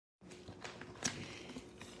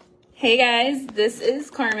Hey guys, this is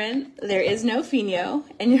Carmen. There is no Fino,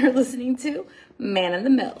 and you're listening to Man and the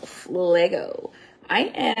Milf. Lego.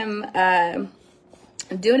 I am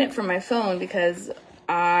doing it from my phone because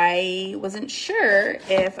I wasn't sure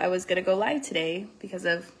if I was gonna go live today because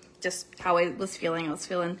of just how I was feeling. I was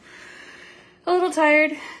feeling a little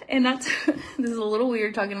tired, and not this is a little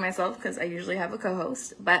weird talking to myself because I usually have a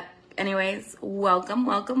co-host. But anyways, welcome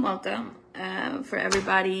for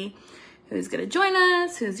everybody who's going to join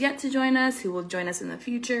us, who's yet to join us, who will join us in the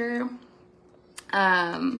future.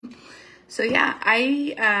 So yeah,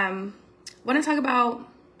 I want to talk about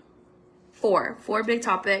four big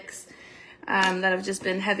topics that have just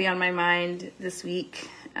been heavy on my mind this week.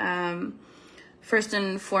 First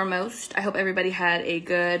and foremost, I hope everybody had a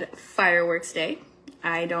good fireworks day.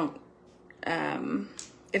 I don't,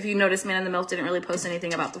 if you noticed, Man in the Milf didn't really post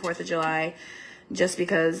anything about the 4th of July. Just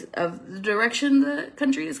because of the direction the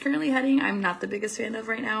country is currently heading, I'm not the biggest fan of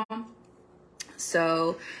right now.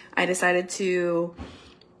 So I decided to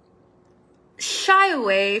shy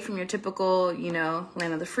away from your typical,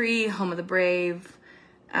 land of the free, home of the brave,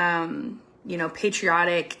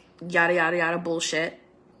 patriotic, yada, yada, yada bullshit.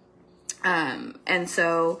 And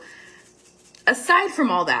so aside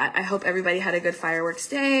from all that, I hope everybody had a good fireworks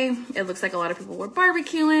day. It looks like a lot of people were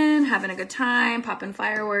barbecuing, having a good time, popping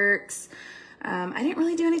fireworks. I didn't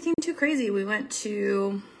really do anything too crazy. We went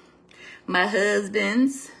to my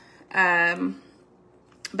husband's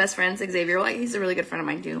best friend, Xavier. Well, he's a really good friend of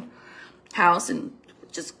mine too. House and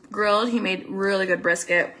just grilled. He made really good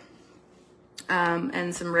brisket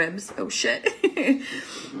and some ribs. Oh shit!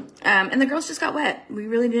 And the girls just got wet. We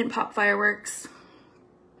really didn't pop fireworks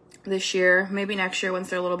this year. Maybe next year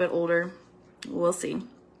once they're a little bit older. We'll see.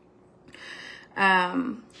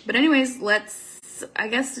 But anyways, let's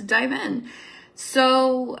dive in.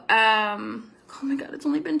 So, oh my God, it's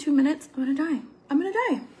only been 2 minutes. I'm gonna die.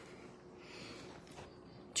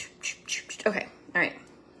 Okay, all right.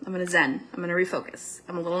 I'm gonna zen. I'm gonna refocus.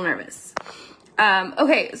 I'm a little nervous.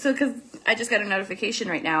 Okay, so because I just got a notification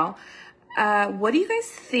right now. What do you guys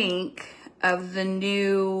think of the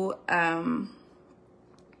new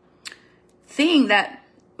thing that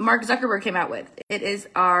Mark Zuckerberg came out with? It is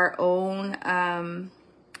our own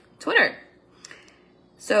Twitter.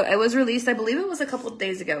 So it was released, I believe it was a couple of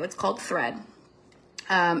days ago. It's called Thread.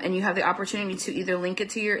 And you have the opportunity to either link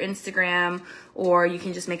it to your Instagram or you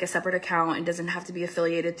can just make a separate account. It doesn't have to be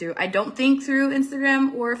affiliated through, I don't think through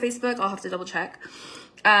Instagram or Facebook. I'll have to double check.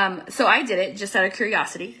 So I did it just out of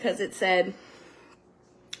curiosity because it said,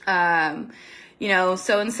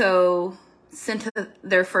 so-and-so sent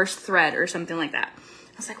their first thread or something like that. I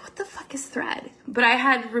was like, what the fuck is Thread? But I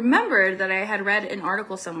had remembered that I had read an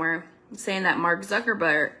article somewhere saying that Mark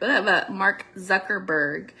Zuckerberg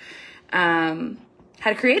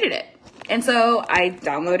had created it. And so I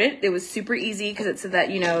downloaded it. It was super easy because it said that,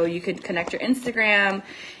 you could connect your Instagram.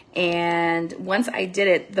 And once I did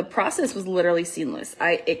it, the process was literally seamless.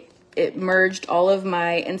 It merged all of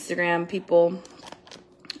my Instagram people.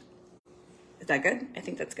 Is that good? I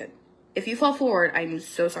think that's good. If you fall forward, I'm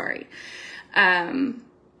so sorry. All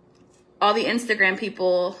the Instagram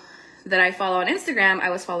people that I follow on Instagram, I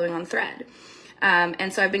was following on Thread.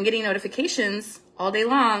 And so I've been getting notifications all day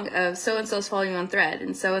long of so-and-so is following you on Thread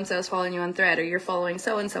and so-and-so is following you on Thread or you're following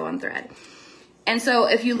so-and-so on Thread. And so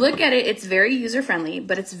if you look at it, it's very user-friendly,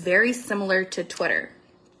 but it's very similar to Twitter.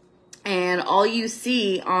 And all you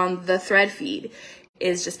see on the Thread feed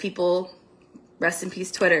is just people, rest in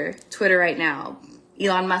peace Twitter right now,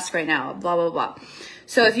 Elon Musk right now, blah, blah, blah.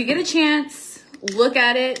 So if you get a chance, look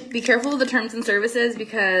at it. Be careful of the terms and services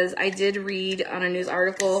because I did read on a news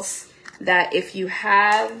article that if you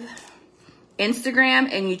have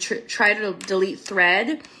Instagram and you try to delete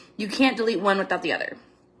Thread, you can't delete one without the other.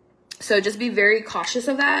 So just be very cautious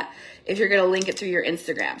of that if you're going to link it through your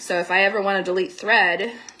Instagram. So if I ever want to delete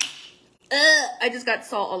Thread, I just got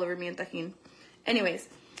salt all over me and tajin. Anyways,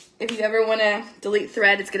 if you ever want to delete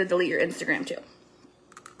Thread, it's going to delete your Instagram too.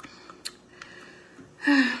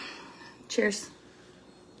 Cheers.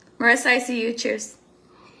 Marissa, I see you. Cheers.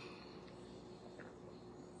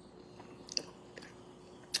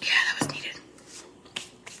 Yeah, that was needed.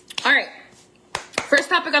 All right. First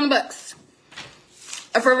topic on the books.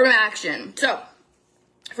 Affirmative action. So,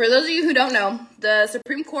 for those of you who don't know, the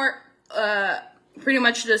Supreme Court pretty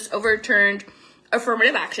much just overturned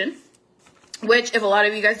affirmative action, which, if a lot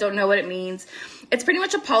of you guys don't know what it means, it's pretty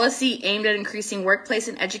much a policy aimed at increasing workplace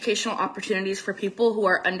and educational opportunities for people who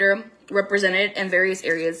are underrepresented in various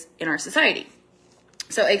areas in our society.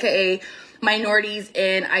 So, aka minorities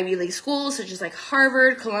in Ivy League schools, such as like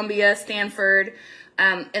Harvard, Columbia, Stanford.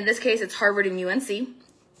 In this case, it's Harvard and UNC.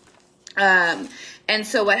 And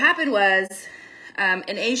so what happened was an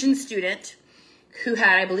Asian student who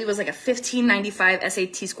had, I believe it was like a 1595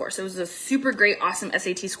 SAT score. So it was a super great, awesome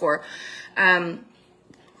SAT score,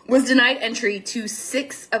 was denied entry to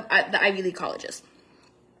 6 of the Ivy League colleges.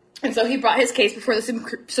 And so he brought his case before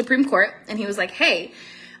the Supreme Court, and he was like, hey,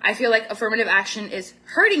 I feel like affirmative action is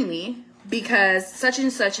hurting me because such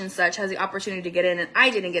and such and such has the opportunity to get in, and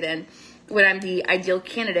I didn't get in when I'm the ideal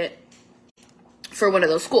candidate for one of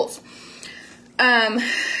those schools.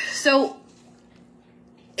 So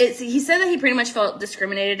he said that he pretty much felt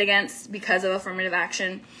discriminated against because of affirmative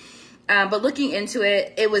action. But looking into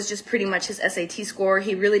it, it was just pretty much his SAT score.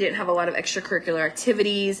 He really didn't have a lot of extracurricular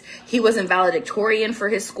activities. He wasn't valedictorian for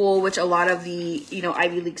his school, which a lot of the,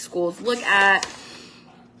 Ivy League schools look at.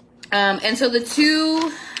 And so the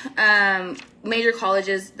two major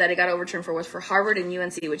colleges that it got overturned for was for Harvard and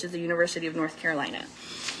UNC, which is the University of North Carolina.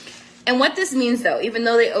 And what this means, though, even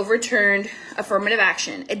though they overturned affirmative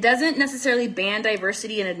action, it doesn't necessarily ban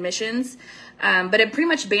diversity in admissions, but it pretty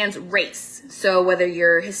much bans race. So whether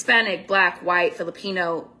you're Hispanic, Black, white,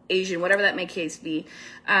 Filipino, Asian, whatever that may case be,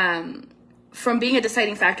 from being a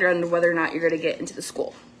deciding factor on whether or not you're going to get into the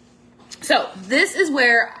school. So this is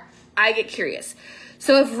where I get curious.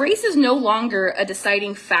 So if race is no longer a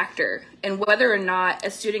deciding factor in whether or not a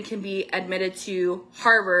student can be admitted to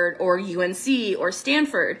Harvard or UNC or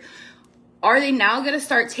Stanford, are they now going to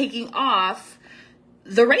start taking off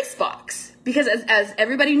the race box? Because as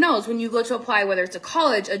everybody knows, when you go to apply, whether it's a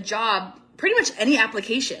college, a job, pretty much any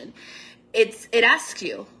application, it asks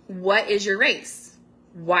you, what is your race?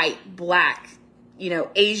 White, Black,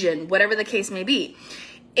 Asian, whatever the case may be.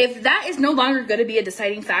 If that is no longer going to be a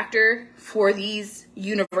deciding factor for these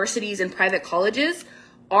universities and private colleges,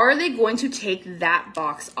 are they going to take that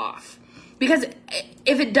box off? Because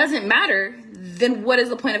if it doesn't matter, then what is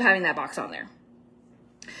the point of having that box on there?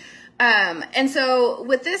 And so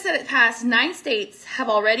with this that it passed, 9 states have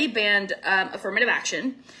already banned affirmative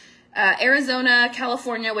action. Arizona,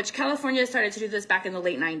 California, which California started to do this back in the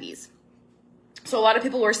late 90s. So a lot of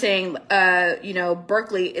people were saying,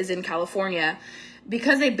 Berkeley is in California.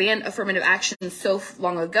 Because they banned affirmative action so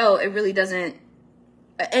long ago, it really doesn't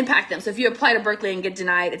impact them. So if you apply to Berkeley and get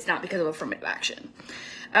denied, it's not because of affirmative action.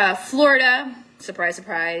 Florida, surprise,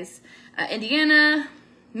 surprise, Indiana,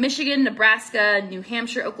 Michigan, Nebraska, New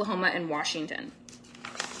Hampshire, Oklahoma, and Washington.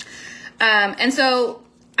 And so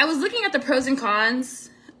I was looking at the pros and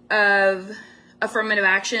cons of affirmative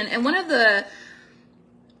action. And one of the,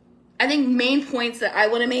 I think, main points that I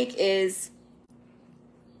want to make is,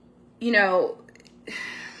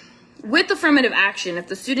 with affirmative action, if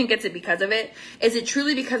the student gets it because of it, is it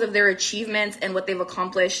truly because of their achievements and what they've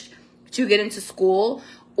accomplished to get into school?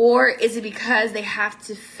 Or is it because they have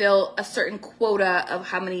to fill a certain quota of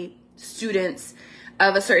how many students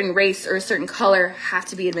of a certain race or a certain color have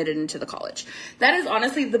to be admitted into the college? That is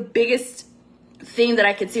honestly the biggest thing that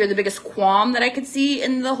I could see, or the biggest qualm that I could see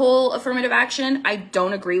in the whole affirmative action. I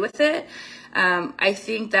don't agree with it. I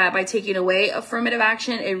think that by taking away affirmative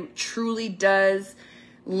action, it truly does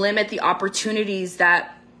limit the opportunities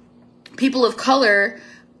that people of color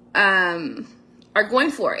are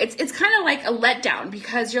going for. It's kind of like a letdown,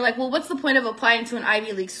 because you're like, well, what's the point of applying to an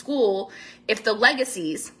Ivy League school if the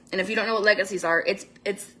legacies, and if you don't know what legacies are, it's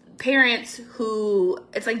parents who,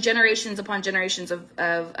 it's like generations upon generations of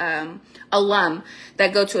alum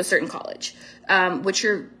that go to a certain college,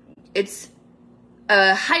 it's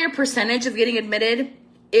a higher percentage of getting admitted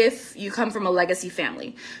if you come from a legacy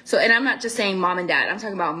family. So, and I'm not just saying mom and dad. I'm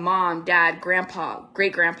talking about mom, dad, grandpa,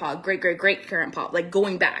 great-grandpa, great-great-great-grandpa, like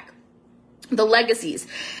going back. The legacies.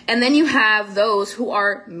 And then you have those who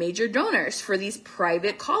are major donors for these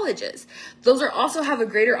private colleges. Those are also have a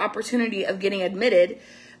greater opportunity of getting admitted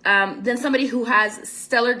than somebody who has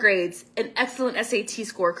stellar grades, an excellent SAT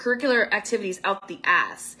score, curricular activities out the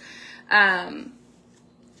ass.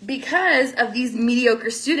 Because of these mediocre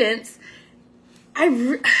students,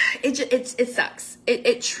 it sucks.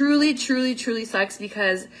 It truly sucks,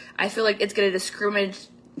 because I feel like it's going to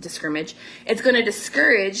discourage. It's going to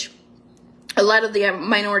discourage a lot of the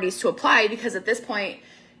minorities to apply, because at this point,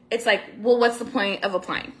 it's like, well, what's the point of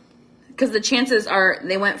applying? Because the chances are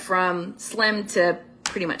they went from slim to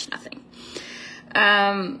pretty much nothing.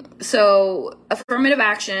 So affirmative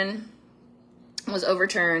action was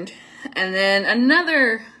overturned. And then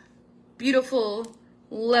another beautiful,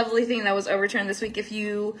 lovely thing that was overturned this week, if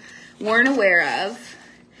you weren't aware of,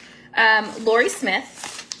 Lori Smith.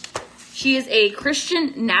 She is a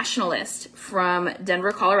Christian nationalist from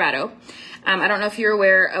Denver, Colorado. I don't know if you're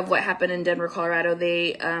aware of what happened in Denver, Colorado.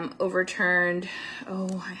 They overturned,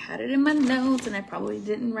 I had it in my notes and I probably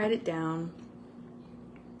didn't write it down.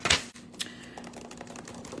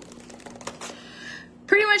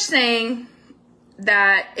 much saying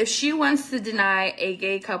that if she wants to deny a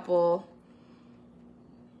gay couple,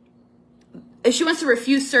 if she wants to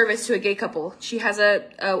refuse service to a gay couple, she has a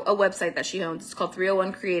website that she owns. It's called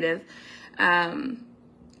 301 Creative.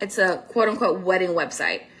 It's a quote-unquote wedding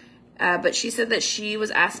website. But she said that she was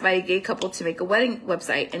asked by a gay couple to make a wedding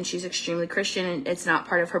website, and she's extremely Christian, and it's not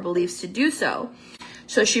part of her beliefs to do so.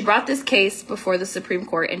 So she brought this case before the Supreme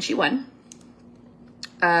Court, and she won.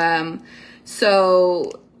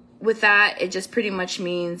 So with that, it just pretty much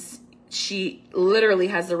means she literally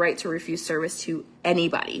has the right to refuse service to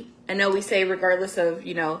anybody. I know we say regardless of,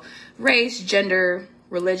 race, gender,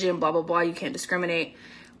 religion, blah, blah, blah, you can't discriminate.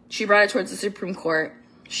 She brought it towards the Supreme Court.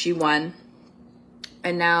 She won.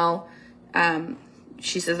 And now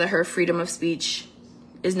she says that her freedom of speech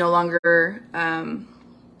is no longer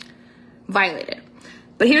violated.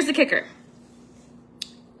 But here's the kicker.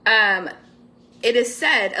 It is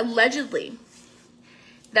said, allegedly,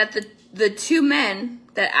 that the two men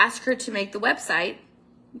that asked her to make the website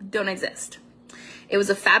don't exist. It was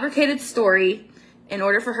a fabricated story in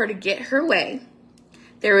order for her to get her way.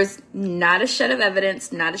 There was not a shred of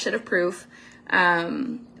evidence, not a shred of proof.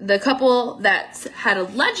 The couple that had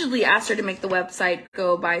allegedly asked her to make the website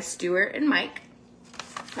go by Stuart and Mike.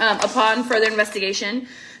 Upon further investigation,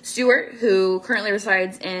 Stuart, who currently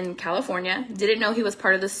resides in California, didn't know he was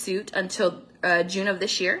part of the suit until June of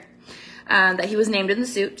this year, that he was named in the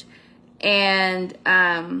suit. And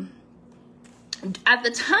at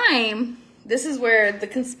the time, this is where the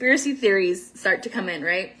conspiracy theories start to come in,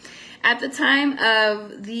 right? At the time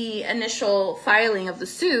of the initial filing of the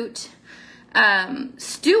suit,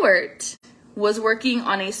 Stuart was working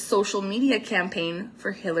on a social media campaign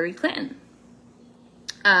for Hillary Clinton.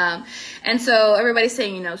 And so everybody's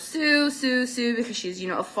saying, sue, because she's,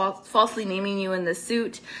 falsely naming you in the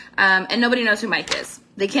suit. And nobody knows who Mike is.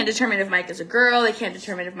 They can't determine if Mike is a girl. They can't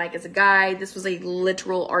determine if Mike is a guy. This was a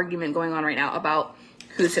literal argument going on right now about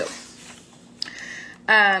who's who.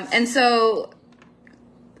 And so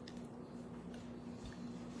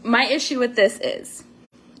my issue with this is,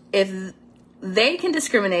 if they can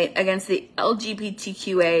discriminate against the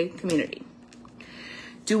LGBTQA community,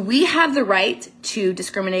 do we have the right to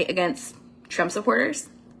discriminate against Trump supporters?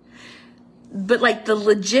 But like the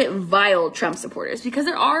legit vile Trump supporters, because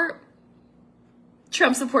there are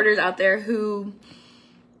Trump supporters out there who,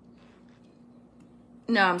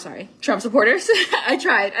 Trump supporters. I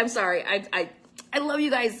tried. I'm sorry. I love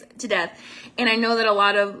you guys to death. And I know that a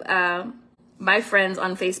lot of my friends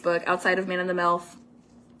on Facebook outside of Man in the Milf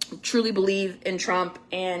truly believe in Trump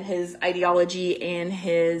and his ideology and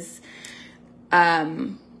his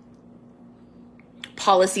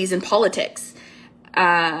policies and politics.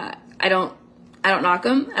 I don't knock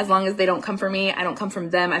them as long as they don't come from me. I don't come from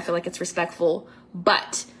them. I feel like it's respectful.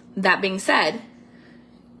 But that being said,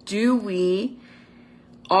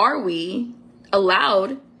 are we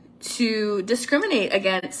allowed to discriminate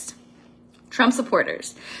against Trump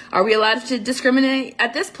supporters? Are we allowed to discriminate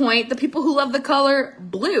at this point the people who love the color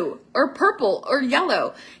blue or purple or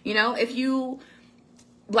yellow? If you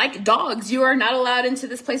like dogs, you are not allowed into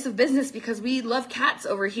this place of business because we love cats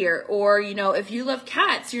over here. Or, if you love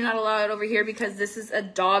cats, you're not allowed over here because this is a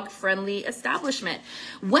dog-friendly establishment.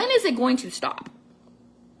 When is it going to stop?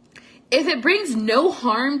 If it brings no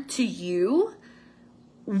harm to you,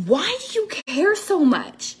 why do you care so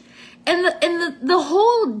much? And the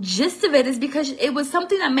whole gist of it is because it was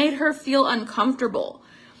something that made her feel uncomfortable,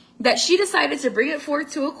 that she decided to bring it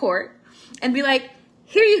forth to a court and be like,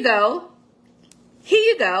 here you go.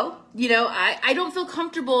 I don't feel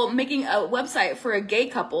comfortable making a website for a gay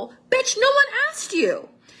couple. Bitch, no one asked you.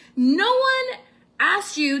 No one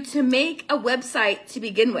asked you to make a website to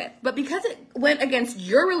begin with. But because it went against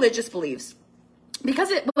your religious beliefs,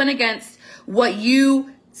 because it went against what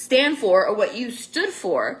you stand for or what you stood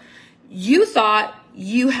for, you thought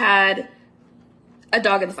you had a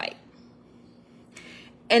dog in the fight.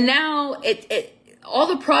 And now all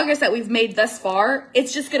the progress that we've made thus far,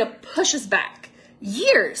 it's just going to push us back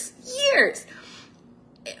years,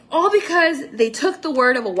 all because they took the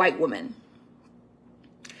word of a white woman.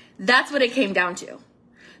 That's what it came down to.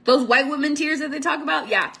 Those white women tears that they talk about,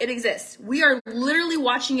 yeah, it exists. We are literally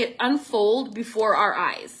watching it unfold before our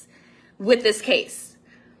eyes with this case.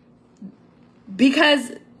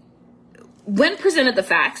 Because when presented the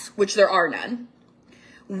facts, which there are none,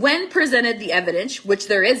 when presented the evidence, which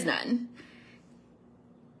there is none,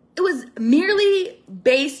 it was merely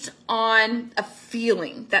based on a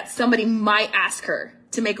feeling that somebody might ask her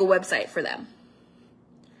to make a website for them.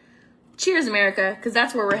 Cheers, America, because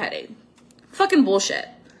that's where we're headed. Fucking bullshit.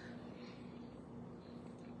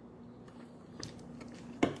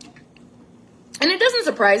 And it doesn't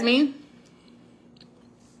surprise me,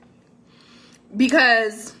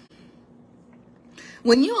 because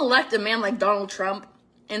when you elect a man like Donald Trump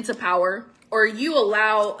into power, or you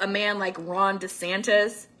allow a man like Ron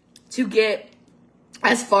DeSantis to get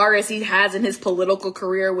as far as he has in his political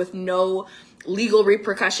career with no legal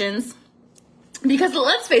repercussions, because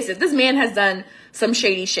let's face it, this man has done some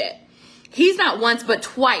shady shit. He's not once but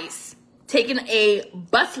twice taken a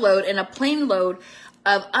busload and a plane load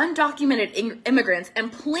of undocumented immigrants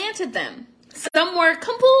and planted them somewhere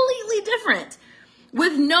completely different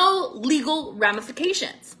with no legal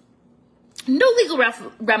ramifications. No legal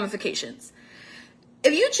ramifications.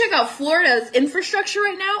 If you check out Florida's infrastructure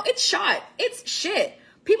right now, it's shot. It's shit.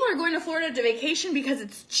 People are going to Florida to vacation because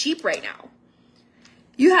it's cheap right now.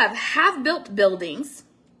 You have half-built buildings.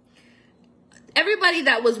 Everybody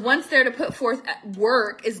that was once there to put forth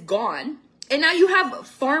work is gone. And now you have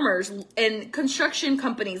farmers and construction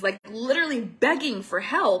companies like literally begging for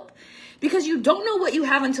help because you don't know what you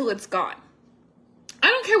have until it's gone. I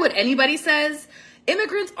don't care what anybody says.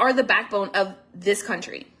 Immigrants are the backbone of this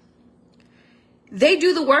country. They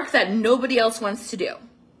do the work that nobody else wants to do.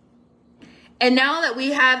 And now that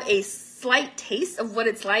we have a slight taste of what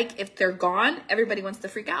it's like if they're gone, everybody wants to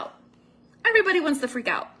freak out. Everybody wants to freak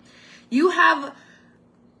out. You have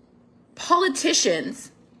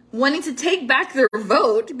politicians wanting to take back their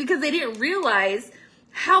vote because they didn't realize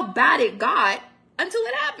how bad it got until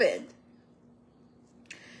it happened.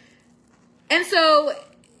 And so,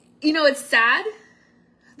 you know, it's sad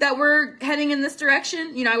that we're heading in this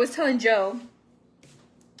direction. You know, I was telling Joe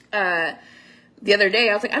the other day,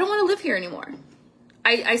 I was like, I don't want to live here anymore.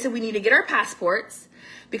 I said we need to get our passports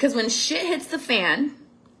because when shit hits the fan,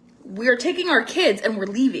 we're taking our kids and we're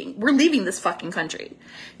leaving. We're leaving this fucking country.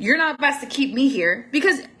 You're not best to keep me here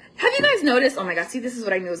because have you guys noticed? Oh my God, see, this is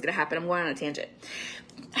what I knew was going to happen. I'm going on a tangent.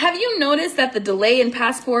 Have you noticed that the delay in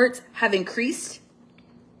passports have increased?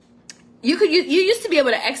 You used to be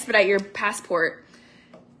able to expedite your passport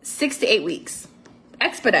 6 to 8 weeks.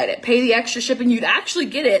 Expedite it, pay the extra shipping. You'd actually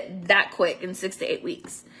get it that quick in 6 to 8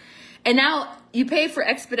 weeks. And now you pay for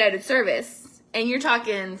expedited service and you're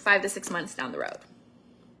talking 5 to 6 months down the road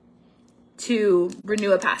to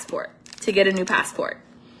renew a passport, to get a new passport.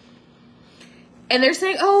 And they're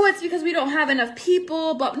saying, oh, it's because we don't have enough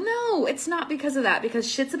people. But no, it's not because of that, because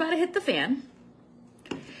shit's about to hit the fan.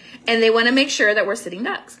 And they want to make sure that we're sitting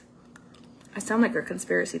ducks. I sound like a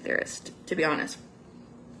conspiracy theorist, to be honest.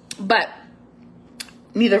 But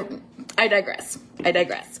I digress.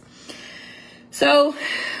 So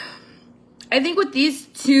I think with these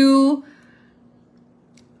two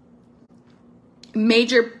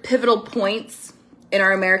major pivotal points in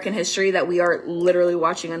our American history that we are literally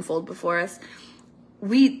watching unfold before us,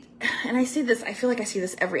 and I say this, I feel like I see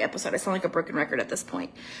this every episode. I sound like a broken record at this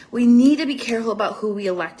point. We need to be careful about who we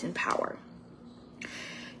elect in power.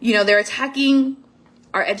 You know, they're attacking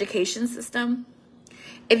our education system.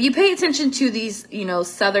 If you pay attention to these, you know,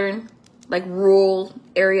 southern, like rural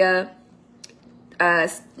area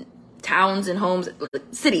towns and homes,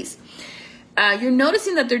 cities, you're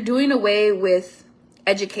noticing that they're doing away with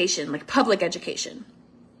education, like public education,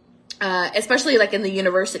 especially like in the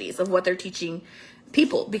universities of what they're teaching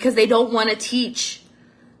people, because they don't want to teach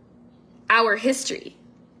our history.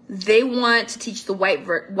 They want to teach the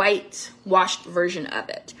whitewashed version of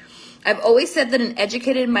it. I've always said that an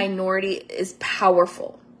educated minority is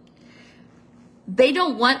powerful. They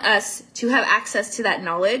don't want us to have access to that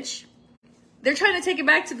knowledge. They're trying to take it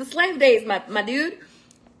back to the slave days, my dude,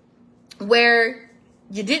 where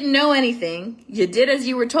you didn't know anything. You did as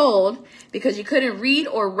you were told because you couldn't read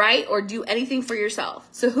or write or do anything for yourself.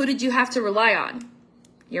 So who did you have to rely on?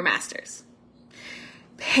 Your masters.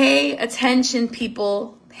 Pay attention,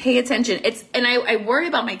 people. Pay attention. I worry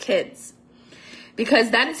about my kids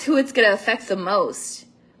because that is who it's going to affect the most.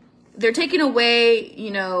 They're taking away,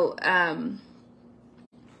 you know, not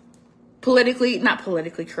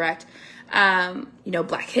politically correct, you know,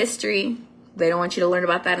 Black history. They don't want you to learn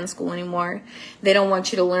about that in school anymore. They don't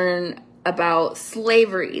want you to learn about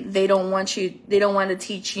slavery. They don't want to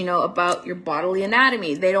teach, you know, about your bodily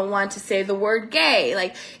anatomy. They don't want to say the word gay.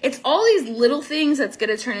 Like, it's all these little things that's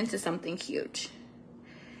going to turn into something huge.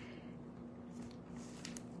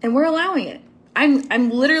 And we're allowing it. I'm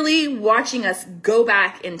literally watching us go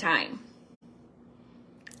back in time.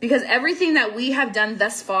 Because everything that we have done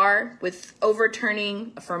thus far with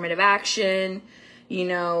overturning affirmative action, you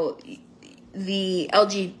know, the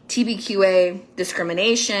LGBTQA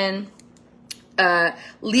discrimination,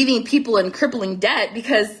 leaving people in crippling debt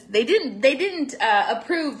because they didn't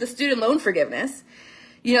approve the student loan forgiveness.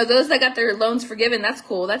 You know, those that got their loans forgiven, that's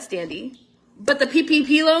cool, that's dandy. But the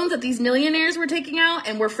PPP loans that these millionaires were taking out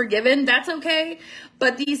and were forgiven, that's okay.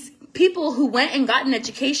 But these people who went and got an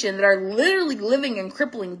education that are literally living in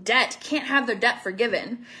crippling debt can't have their debt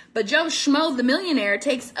forgiven. But Joe Schmo, the millionaire,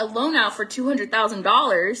 takes a loan out for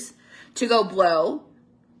 $200,000 to go blow.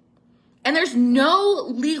 And there's no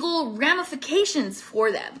legal ramifications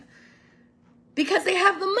for them because they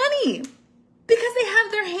have the money. Because they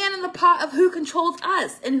have their hand in the pot of who controls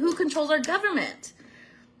us and who controls our government.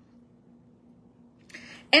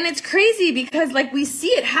 And it's crazy because, like, we see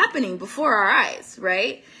it happening before our eyes,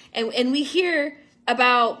 right? And we hear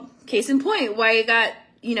about, case in point, why it got,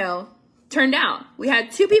 turned down. We had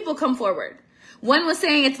 2 people come forward. One was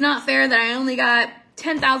saying it's not fair that I only got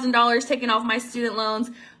 $10,000 taken off my student loans,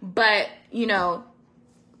 but,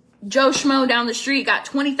 Joe Schmo down the street got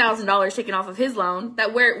 $20,000 taken off of his loan.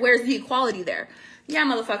 Where's the equality there? Yeah,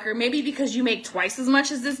 motherfucker, maybe because you make twice as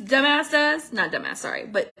much as this dumbass does. Not dumbass, sorry,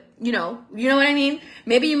 but you know what I mean?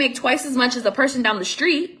 Maybe you make twice as much as the person down the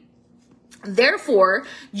street. Therefore,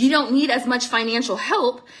 you don't need as much financial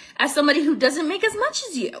help as somebody who doesn't make as much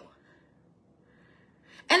as you.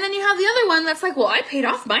 And then you have the other one that's like, well, I paid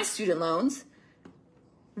off my student loans.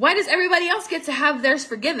 Why does everybody else get to have theirs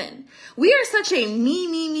forgiven? We are such a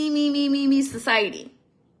me society.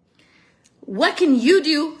 What can you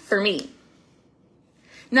do for me?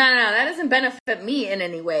 No, that doesn't benefit me in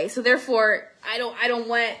any way. So therefore, I don't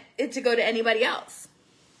want it to go to anybody else.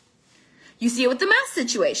 You see it with the mask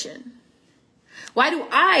situation. Why do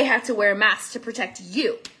I have to wear a mask to protect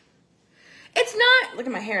you? It's not, look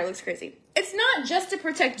at my hair, it looks crazy. It's not just to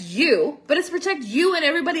protect you, but it's to protect you and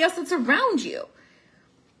everybody else that's around you.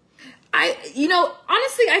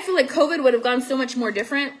 Honestly, I feel like COVID would have gone so much more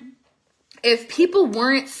different if people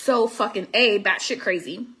weren't so fucking A, batshit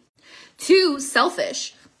crazy, 2,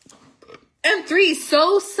 selfish, and 3,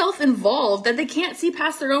 so self-involved that they can't see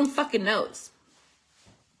past their own fucking nose.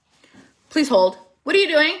 Please hold. What are you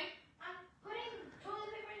doing? I'm putting toilet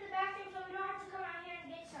paper in the bathroom so we don't have to come out here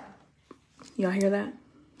and get some. Y'all hear that?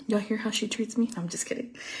 Y'all hear how she treats me? I'm just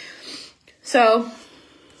kidding. So,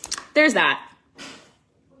 there's that.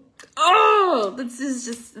 Oh,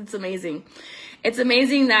 it's amazing. It's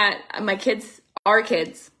amazing that our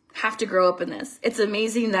kids, have to grow up in this. It's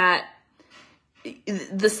amazing that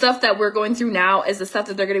the stuff that we're going through now is the stuff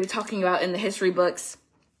that they're going to be talking about in the history books.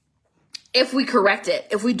 If we correct it.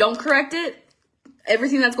 If we don't correct it,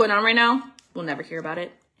 everything that's going on right now, we'll never hear about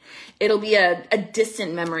it. It'll be a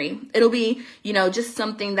distant memory. It'll be, just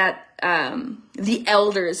something that the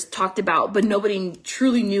elders talked about, but nobody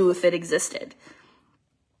truly knew if it existed.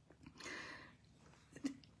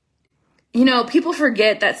 People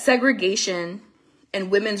forget that segregation and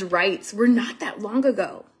women's rights were not that long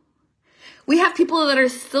ago. We have people that are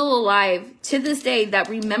still alive to this day that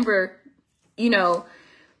remember,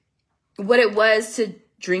 what it was to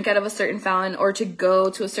drink out of a certain fountain or to go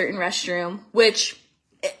to a certain restroom, which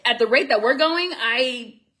at the rate that we're going,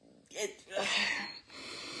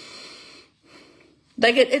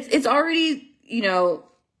 it's already,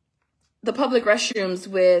 the public restrooms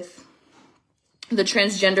with the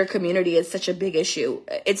transgender community is such a big issue.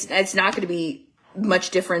 It's not going to be much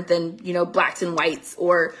different than, blacks and whites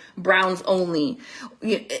or browns only.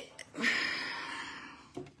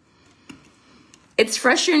 It's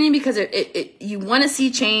frustrating because you want to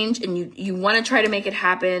see change and you want to try to make it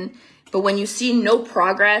happen. But when you see no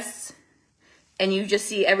progress and you just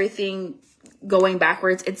see everything going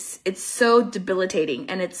backwards, it's so debilitating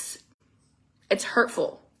and it's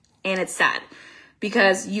hurtful and it's sad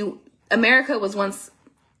because America was once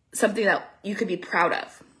something that you could be proud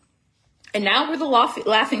of. And now we're the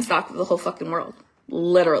laughing stock of the whole fucking world.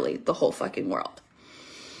 Literally, the whole fucking world.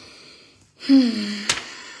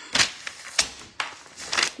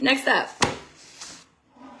 Next up.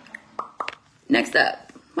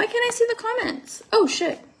 Why can't I see the comments? Oh,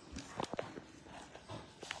 shit.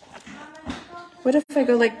 What if I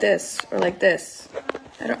go like this or like this?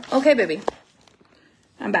 Okay, baby.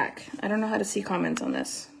 I'm back. I don't know how to see comments on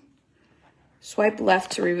this. Swipe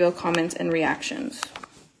left to reveal comments and reactions.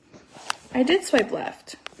 I did swipe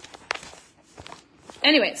left.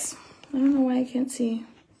 Anyways, I don't know why I can't see.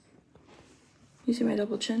 You see my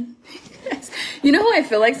double chin? You know who I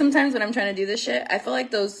feel like sometimes when I'm trying to do this shit? I feel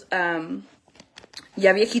like those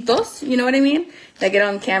ya viejitos, you know what I mean? That get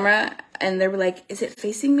on camera and they're like, is it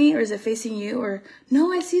facing me or is it facing you? Or,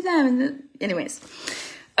 no, I see them. Anyways.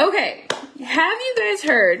 Okay. Have you guys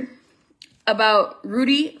heard about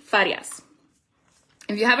Rudy Farias?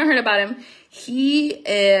 If you haven't heard about him, he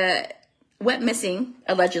went missing,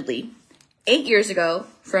 allegedly, 8 years ago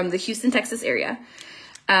from the Houston, Texas area.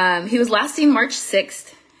 He was last seen March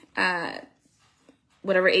 6th.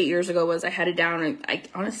 whatever 8 years ago was. I had it down, and I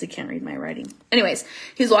honestly can't read my writing. Anyways,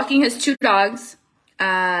 he's walking his 2 dogs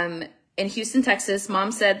in Houston, Texas.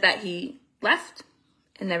 Mom said that he left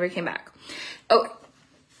and never came back. Oh,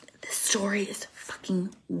 this story is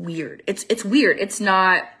fucking weird. It's weird. It's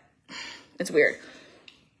weird.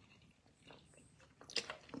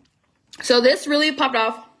 So this really popped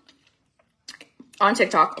off on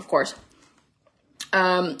TikTok, of course,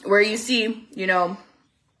 where you see,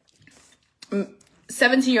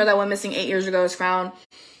 17-year-old that went missing 8 years ago is found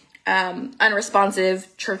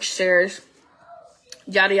unresponsive, church stairs,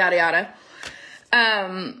 yada, yada,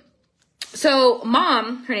 yada. So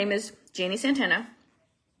mom, her name is Janie Santana,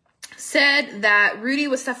 said that Rudy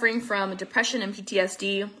was suffering from depression and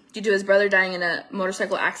PTSD due to his brother dying in a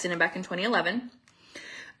motorcycle accident back in 2011.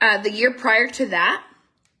 The year prior to that,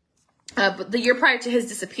 the year prior to his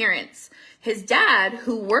disappearance, his dad,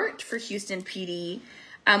 who worked for Houston PD,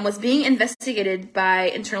 was being investigated by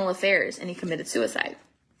Internal Affairs, and he committed suicide.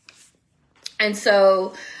 And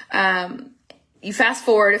so you fast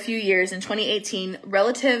forward a few years, in 2018,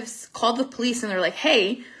 relatives called the police, and they're like,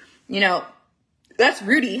 hey, that's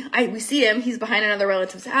Rudy. We see him. He's behind another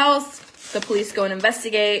relative's house. The police go and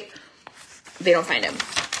investigate. They don't find him.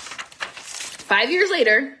 5 years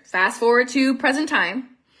later, fast forward to present time,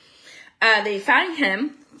 they found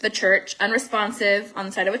him, the church, unresponsive on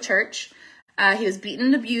the side of a church. He was beaten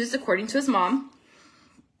and abused, according to his mom.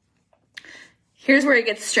 Here's where it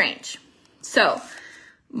gets strange. So,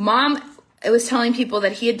 mom was telling people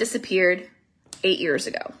that he had disappeared 8 years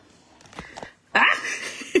ago.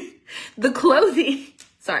 The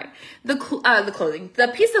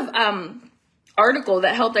piece of article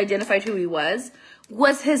that helped identify who he was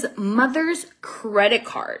his mother's credit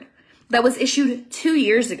card that was issued 2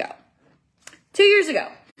 years ago. 2 years ago.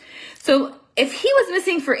 So if he was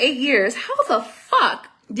missing for 8 years, how the fuck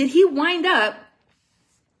did he wind up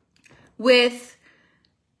with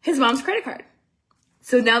his mom's credit card?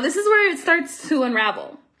 So now this is where it starts to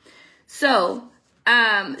unravel. So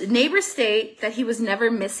neighbors state that he was never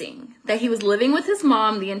missing, that he was living with his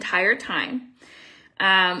mom the entire time.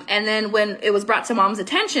 And then when it was brought to mom's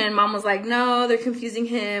attention, mom was like, no, they're confusing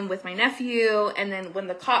him with my nephew. And then when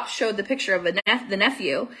the cops showed the picture of the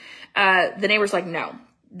nephew, the neighbor's like, no,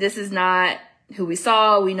 this is not who we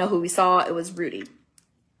saw. We know who we saw. It was Rudy.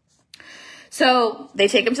 So they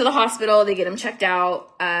take him to the hospital. They get him checked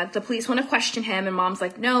out. The police want to question him, and mom's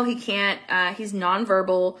like, no, he can't. He's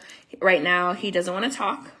nonverbal right now. He doesn't want to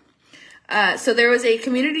talk. So there was a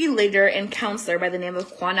community leader and counselor by the name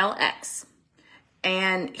of Quanell X.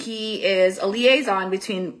 And he is a liaison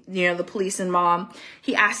between, the police and mom.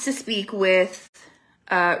 He asked to speak with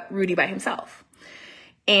Rudy by himself.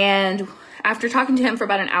 And after talking to him for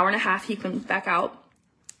about an hour and a half, he comes back out.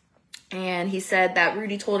 And he said that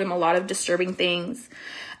Rudy told him a lot of disturbing things.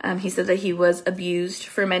 He said that he was abused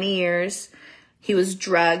for many years. He was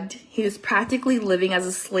drugged. He was practically living as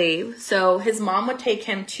a slave. So his mom would take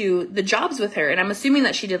him to the jobs with her. And I'm assuming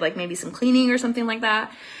that she did like maybe some cleaning or something like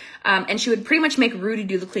that. And she would pretty much make Rudy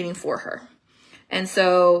do the cleaning for her. And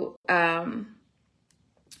so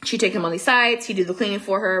she'd take him on these sites. He'd do the cleaning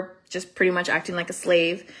for her, just pretty much acting like a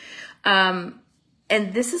slave. And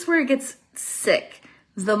this is where it gets sick.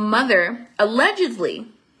 The mother,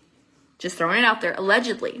 allegedly, just throwing it out there,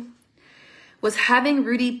 allegedly, was having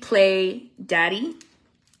Rudy play daddy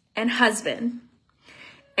and husband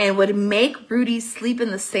and would make Rudy sleep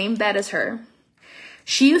in the same bed as her.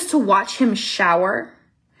 She used to watch him shower,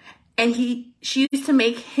 and she used to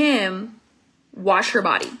make him wash her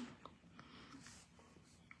body.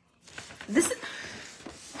 This is...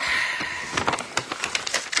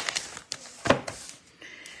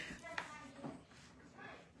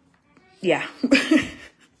 Yeah.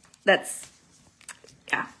 That's...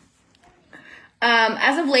 Yeah.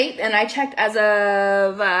 As of late, and I checked as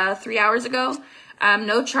of 3 hours ago,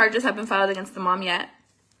 no charges have been filed against the mom yet.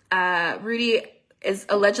 Rudy is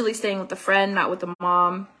allegedly staying with a friend, not with the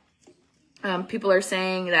mom. People are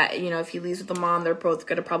saying that, if he leaves with the mom, they're both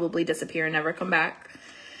going to probably disappear and never come back.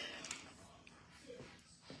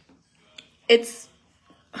 My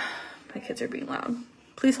kids are being loud.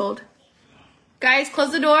 Please hold. Guys,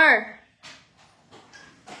 close the door.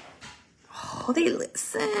 Oh, they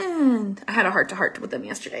listened. I had a heart-to-heart with them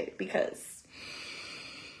yesterday because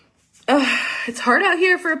it's hard out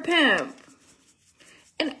here for a pimp.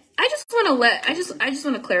 And I just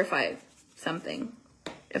want to clarify something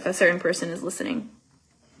if a certain person is listening.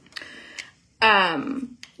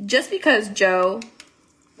 Just because Joe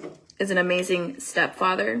is an amazing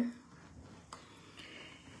stepfather,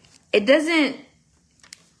 it doesn't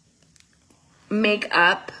make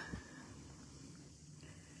up.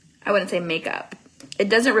 I wouldn't say make up. it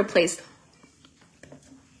doesn't replace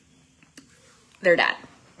their dad.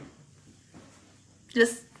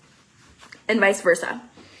 And vice versa.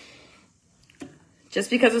 Just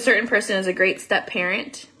because a certain person is a great step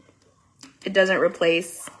parent, it doesn't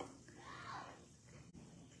replace.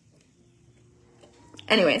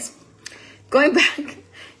 Anyways, going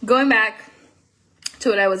back to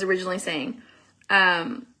what I was originally saying.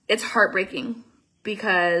 It's heartbreaking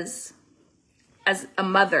because as a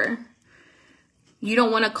mother, you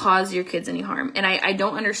don't want to cause your kids any harm. And I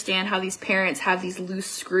don't understand how these parents have these loose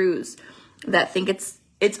screws that think it's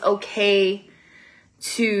okay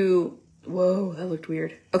to, whoa, that looked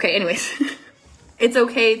weird. Okay, anyways, it's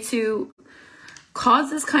okay to cause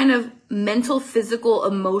this kind of mental, physical,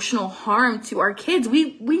 emotional harm to our kids.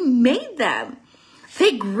 We made them.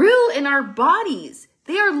 They grew in our bodies.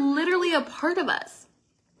 They are literally a part of us.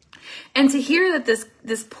 And to hear that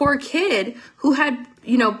this poor kid who had,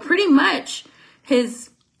 pretty much his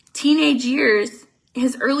teenage years,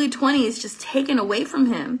 his early 20s just taken away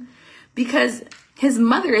from him because his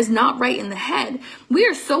mother is not right in the head. We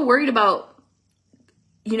are so worried about,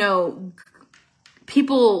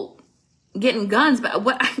 people getting guns, but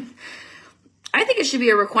what I think it should be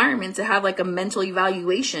a requirement to have like a mental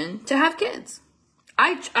evaluation to have kids.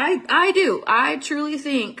 I do. I truly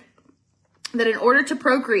think that in order to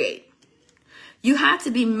procreate, you have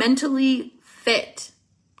to be mentally fit.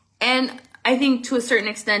 And I think to a certain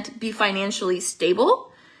extent, be financially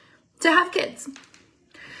stable to have kids.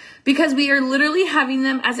 Because we are literally having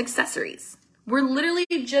them as accessories. We're literally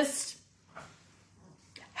just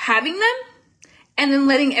having them and then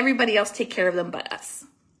letting everybody else take care of them but us.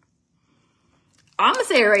 I'm going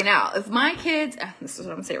to say it right now. If my kids, this is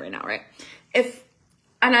what I'm going to say right now, right? If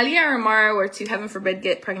Analia or Mara were to, heaven forbid,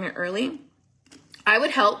 get pregnant early, I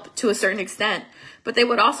would help to a certain extent, but they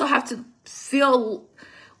would also have to feel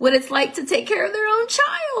what it's like to take care of their own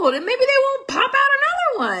child, and maybe they won't pop out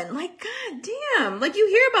another one. Like, god damn. Like, you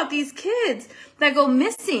hear about these kids that go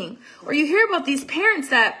missing, or you hear about these parents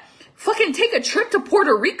that fucking take a trip to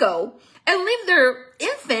Puerto Rico and leave their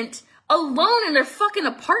infant alone in their fucking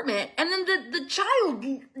apartment, and then the child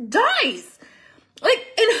dies. Like,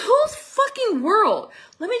 in whose fucking world?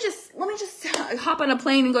 Let me just hop on a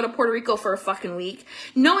plane and go to Puerto Rico for a fucking week,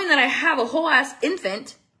 knowing that I have a whole ass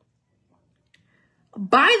infant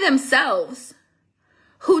by themselves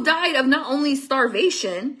who died of not only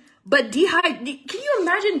starvation, but dehydration. Can you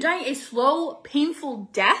imagine dying a slow, painful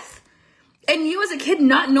death? And you as a kid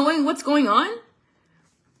not knowing what's going on?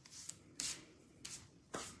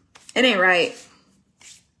 It ain't right.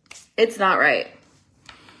 It's not right.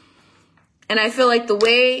 And I feel like the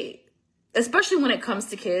way, especially when it comes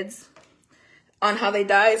to kids, on how they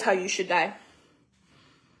die is how you should die.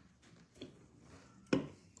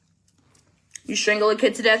 You strangle a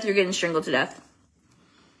kid to death, you're getting strangled to death.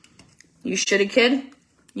 You shoot a kid,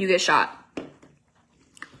 you get shot.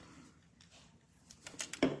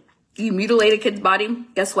 You mutilate a kid's body,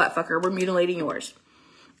 guess what, fucker? We're mutilating yours.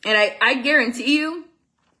 And I guarantee you,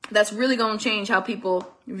 that's really going to change how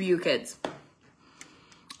people view kids.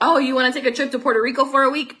 Oh, you want to take a trip to Puerto Rico for a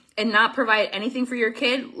week and not provide anything for your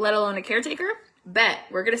kid, let alone a caretaker? Bet.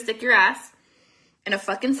 We're going to stick your ass in a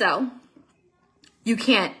fucking cell. You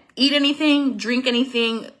can't eat anything, drink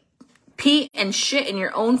anything, pee and shit in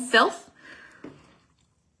your own filth.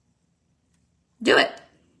 Do it.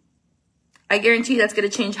 I guarantee that's going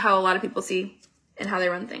to change how a lot of people see and how they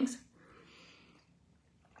run things.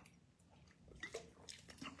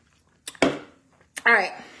 All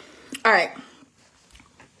right.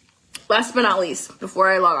 Last but not least,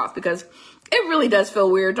 before I log off, because it really does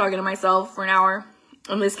feel weird talking to myself for an hour.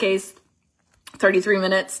 In this case, 33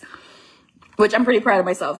 minutes, which I'm pretty proud of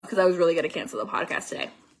myself because I was really going to cancel the podcast today.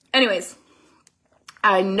 Anyways,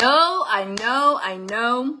 I know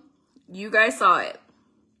you guys saw it.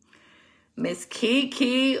 Miss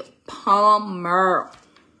Keke Palmer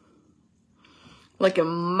looking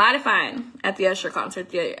mighty fine at the Usher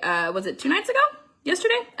concert. Was it 2 nights ago?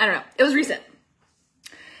 Yesterday? I don't know. It was recent.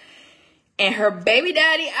 And her baby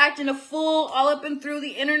daddy acting a fool all up and through the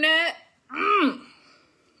internet.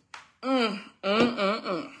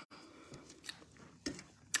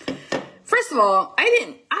 First of all, I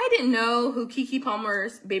didn't know who Keke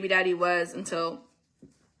Palmer's baby daddy was until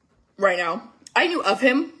right now. I knew of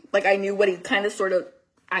him. Like, I knew what he kind of sort of,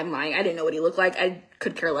 I'm lying. I didn't know what he looked like. I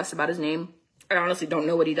could care less about his name. I honestly don't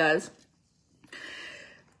know what he does.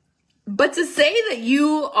 But to say that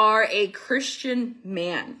you are a Christian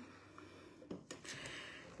man,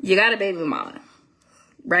 you got a baby mama,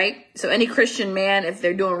 right? So any Christian man, if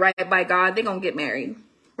they're doing right by God, they're going to get married,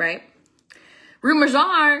 right? Rumors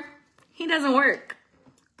are he doesn't work.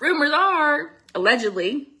 Rumors are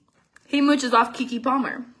allegedly, he mooches off Keke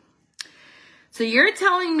Palmer. So you're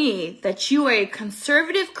telling me that you are a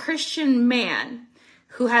conservative Christian man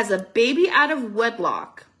who has a baby out of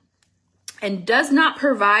wedlock and does not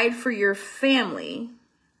provide for your family,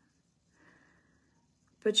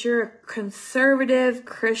 but you're a conservative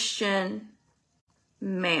Christian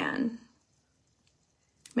man.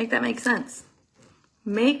 Make that make sense.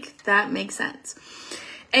 Make that make sense.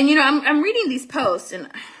 And you know, I'm reading these posts, and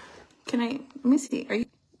let me see.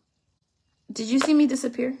 Did you see me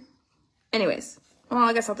disappear? Anyways, well,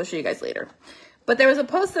 I guess I'll have to show you guys later. But there was a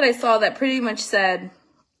post that I saw that pretty much said,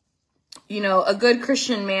 you know, a good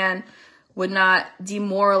Christian man would not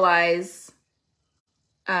demoralize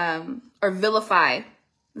or vilify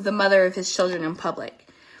the mother of his children in public.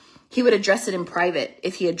 He would address it in private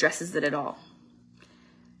if he addresses it at all.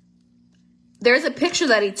 There's a picture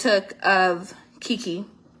that he took of Keke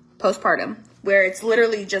postpartum, where it's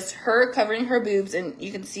literally just her covering her boobs, and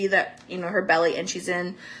you can see that, you know, her belly, and she's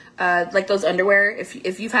in like those underwear.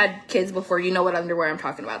 If you've had kids before, you know what underwear I'm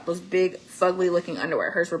talking about. Those big, fugly looking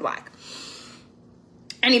underwear. Hers were black.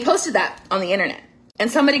 And he posted that on the internet.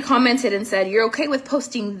 And somebody commented and said, you're okay with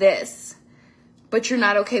posting this, but you're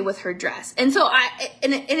not okay with her dress. And so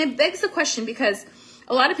it begs the question, because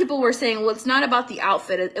a lot of people were saying, well, it's not about the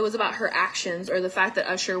outfit. It was about her actions, or the fact that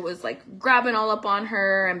Usher was like grabbing all up on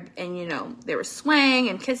her, and you know, they were swaying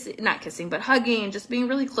and kissing, not kissing, but hugging, and just being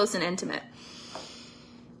really close and intimate.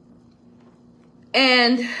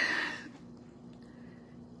 And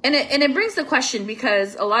it brings the question,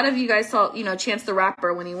 because a lot of you guys saw, you know, Chance the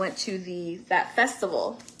Rapper when he went to that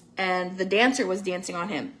festival, and the dancer was dancing on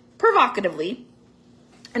him provocatively.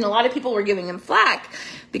 And a lot of people were giving him flack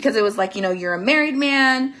because it was like, you know, you're a married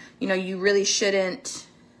man, you know, you really shouldn't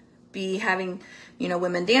be having, you know,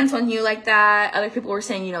 women dance on you like that. Other people were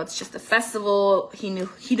saying, you know, it's just a festival. He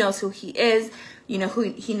knows who he is, you know,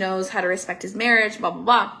 he knows how to respect his marriage, blah, blah,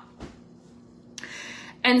 blah.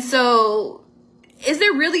 And so, is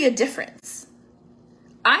there really a difference?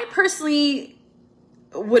 I personally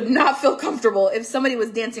would not feel comfortable if somebody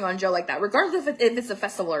was dancing on Joe like that, regardless if it's a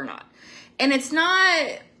festival or not. And it's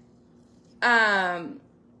not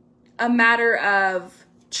a matter of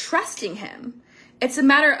trusting him. It's a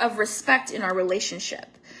matter of respect in our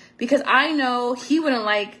relationship. Because I know he wouldn't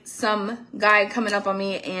like some guy coming up on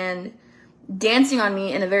me and dancing on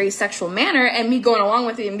me in a very sexual manner, and me going along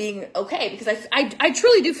with it and being okay. Because I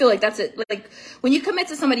truly do feel like that's it. Like, when you commit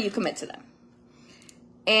to somebody, you commit to them.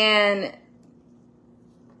 And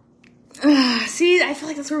see, I feel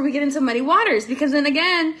like that's where we get into muddy waters, because then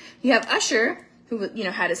again, you have Usher, who, you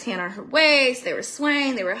know, had his hand on her waist, they were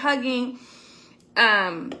swaying, they were hugging.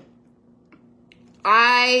 How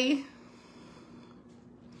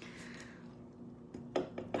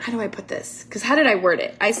do I put this? Because how did I word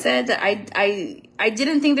it? I said that I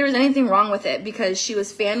didn't think there was anything wrong with it, because she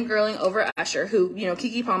was fangirling over Usher, who, you know,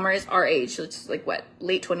 Keke Palmer is our age, so it's like, what,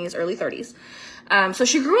 late 20s, early 30s. So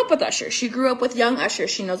she grew up with Usher. She grew up with young Usher.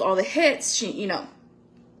 She knows all the hits. She, you know,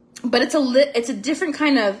 but it's a different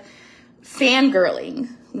kind of fangirling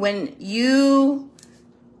when you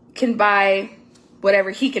can buy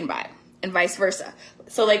whatever he can buy, and vice versa.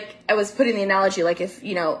 So, like, I was putting the analogy, like, if,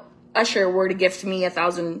 you know, Usher were to gift me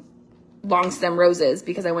 1,000 long stem roses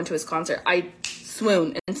because I went to his concert, I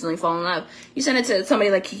swoon and instantly fall in love. You send it to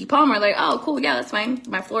somebody like Keke Palmer, like, oh, cool, yeah, that's fine.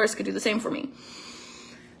 My florist could do the same for me.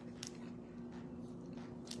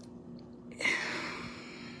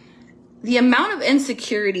 The amount of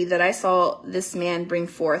insecurity that I saw this man bring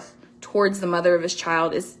forth towards the mother of his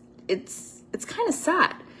child it's kind of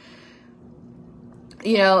sad.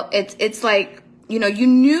 You know, it's like, you know, you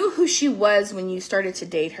knew who she was when you started to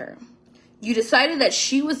date her. You decided that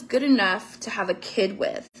she was good enough to have a kid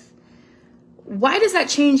with. Why does that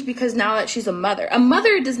change because now that she's a mother? A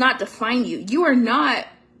mother does not define you. You are not...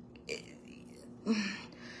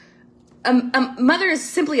 A mother is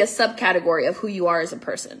simply a subcategory of who you are as a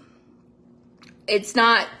person. It's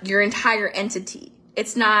not your entire entity.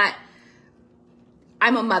 It's not,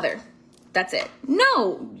 I'm a mother. That's it.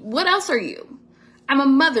 No. What else are you? I'm a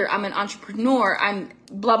mother. I'm an entrepreneur. I'm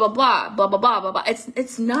blah, blah, blah, blah, blah, blah, blah, blah.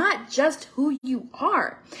 It's not just who you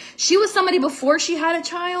are. She was somebody before she had a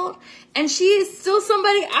child, and she is still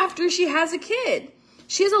somebody after she has a kid.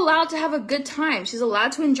 She's allowed to have a good time. She's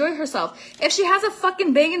allowed to enjoy herself. If she has a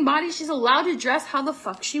fucking banging body, she's allowed to dress how the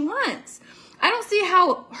fuck she wants. I don't see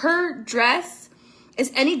how her dress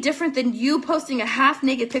is any different than you posting a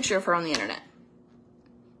half-naked picture of her on the internet.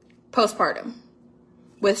 Postpartum.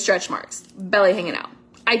 With stretch marks. Belly hanging out.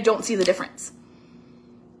 I don't see the difference.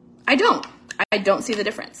 I don't see the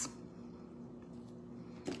difference.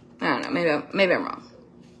 I don't know. Maybe I'm wrong.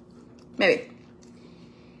 Maybe.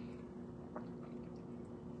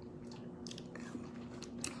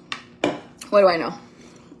 What do I know?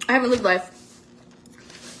 I haven't lived life.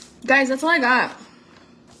 Guys, that's all I got.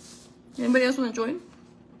 Anybody else want to join?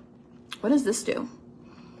 What does this do?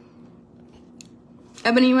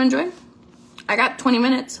 Ebony, you want to join? I got 20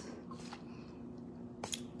 minutes.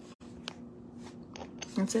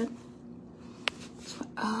 That's it.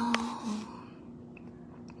 Oh.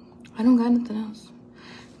 I don't got nothing else.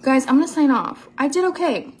 Guys, I'm going to sign off. I did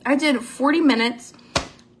okay. I did 40 minutes.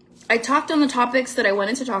 I talked on the topics that I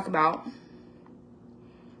wanted to talk about.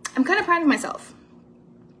 I'm kind of proud of myself.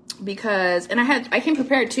 Because, and I came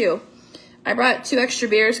prepared too. I brought 2 extra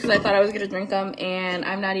beers because I thought I was going to drink them. And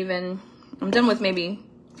I'm done with maybe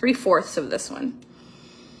 3/4 of this one.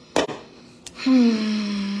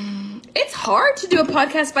 It's hard to do a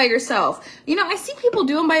podcast by yourself. You know, I see people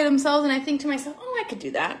do them by themselves and I think to myself, oh, I could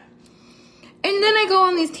do that. And then I go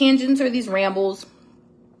on these tangents or these rambles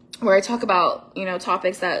where I talk about, you know,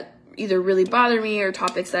 topics that either really bother me or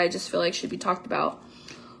topics that I just feel like should be talked about.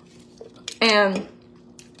 And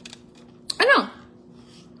I don't know.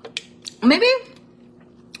 Maybe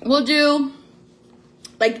we'll do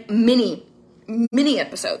like mini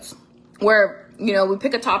episodes where, you know, we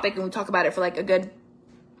pick a topic and we talk about it for like a good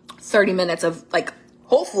 30 minutes of like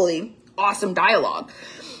hopefully awesome dialogue.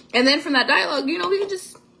 And then from that dialogue, you know, we can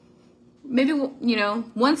just maybe, you know,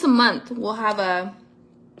 once a month we'll have a,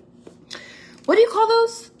 what do you call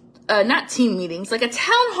those? Not team meetings, like a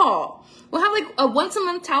town hall. We'll have like a once a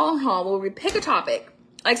month town hall where we pick a topic,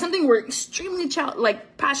 like something we're extremely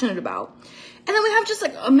passionate about. And then we have just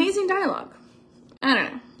like amazing dialogue. I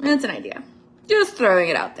don't know. That's an idea. Just throwing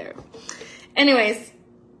it out there. Anyways,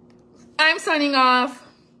 I'm signing off.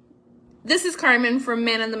 This is Carmen from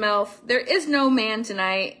Man and the Milf. There is no man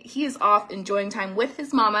tonight. He is off enjoying time with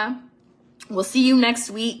his mama. We'll see you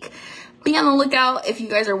next week. Be on the lookout if you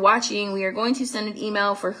guys are watching. We are going to send an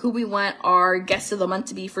email for who we want our guest of the month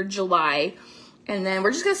to be for July. And then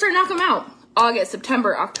we're just going to start knocking them out. August,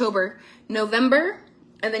 September, October, November.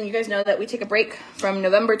 And then you guys know that we take a break from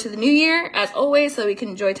November to the new year, as always, so we can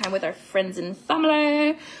enjoy time with our friends and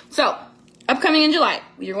family. So, upcoming in July,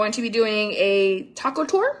 we are going to be doing a taco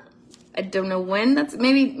tour. I don't know when. That's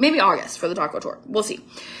maybe August for the taco tour. We'll see.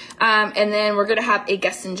 And then we're going to have a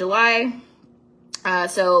guest in July.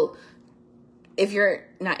 So if you're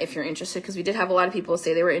interested, because we did have a lot of people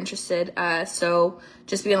say they were interested. So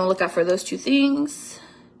just be on the lookout for those 2 things.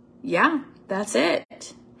 Yeah, that's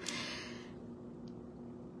it.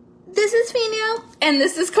 This is Fina, and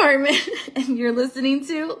this is Carmen, and you're listening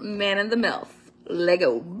to Man and the Milf.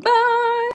 Lego. Bye.